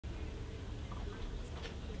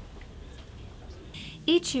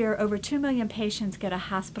Each year, over 2 million patients get a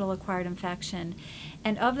hospital-acquired infection,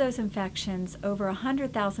 and of those infections, over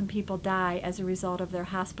 100,000 people die as a result of their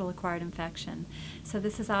hospital-acquired infection. So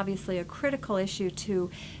this is obviously a critical issue to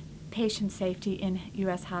patient safety in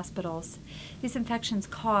U.S. hospitals. These infections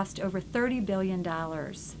cost over $30 billion.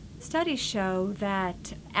 Studies show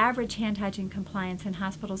that average hand hygiene compliance in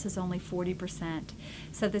hospitals is only 40%.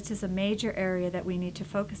 So this is a major area that we need to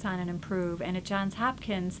focus on and improve. And at Johns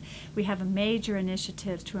Hopkins, we have a major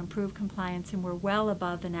initiative to improve compliance, and we're well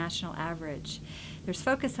above the national average. There's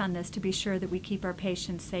focus on this to be sure that we keep our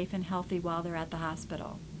patients safe and healthy while they're at the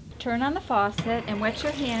hospital. Turn on the faucet and wet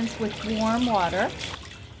your hands with warm water.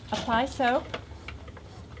 Apply soap.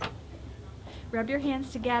 Rub your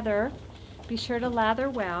hands together. Be sure to lather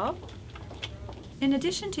well. In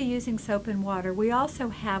addition to using soap and water, we also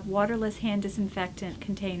have waterless hand disinfectant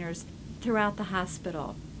containers throughout the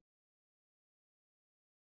hospital.